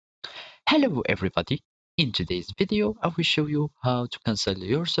Hello everybody! In today's video, I will show you how to cancel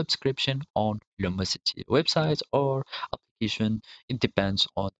your subscription on Lumosity website or application. It depends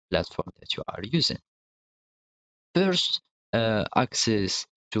on the platform that you are using. First, access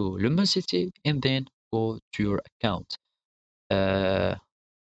to Lumosity and then go to your uh,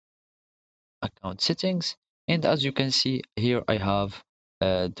 account settings. And as you can see here, I have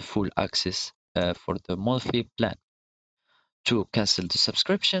the full access for the monthly plan. To cancel the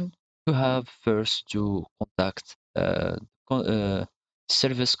subscription, you have first to contact con- uh,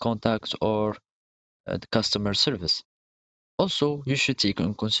 service contact or the customer service. Also, you should take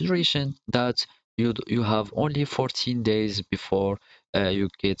in consideration that you have only 14 days before you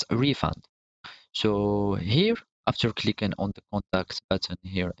get a refund. So here, after clicking on the contact button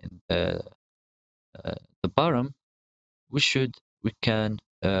here in the bottom, we can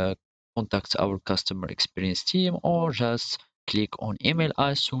contact our customer experience team or just click on email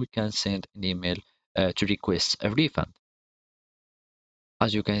us so we can send an email to request a refund.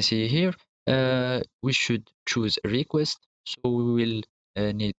 As you can see here, we should choose a request. So we will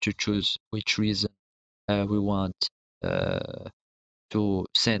need to choose which reason we want to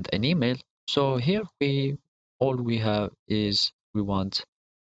send an email. So here all we have is we want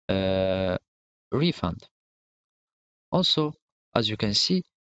a refund. Also, as you can see,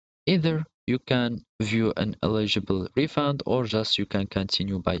 either you can view an eligible refund or just you can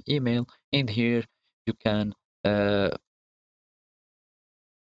continue by email. And here you can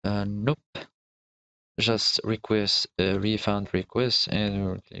nope, just request a refund request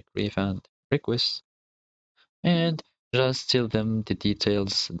and click refund request and just tell them the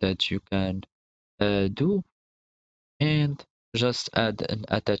details that you can do and just add an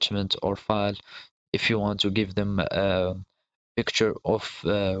attachment or file if you want to give them a picture of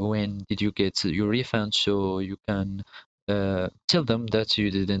when did you get your refund so you can tell them that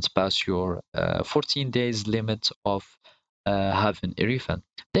you didn't pass your 14 days limit of having a refund.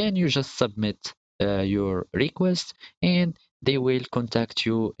 Then you just submit your request and they will contact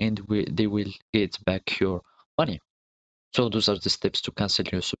you and they will get back your money. So those are the steps to cancel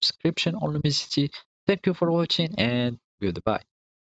your subscription on Lumosity. Thank you for watching and goodbye.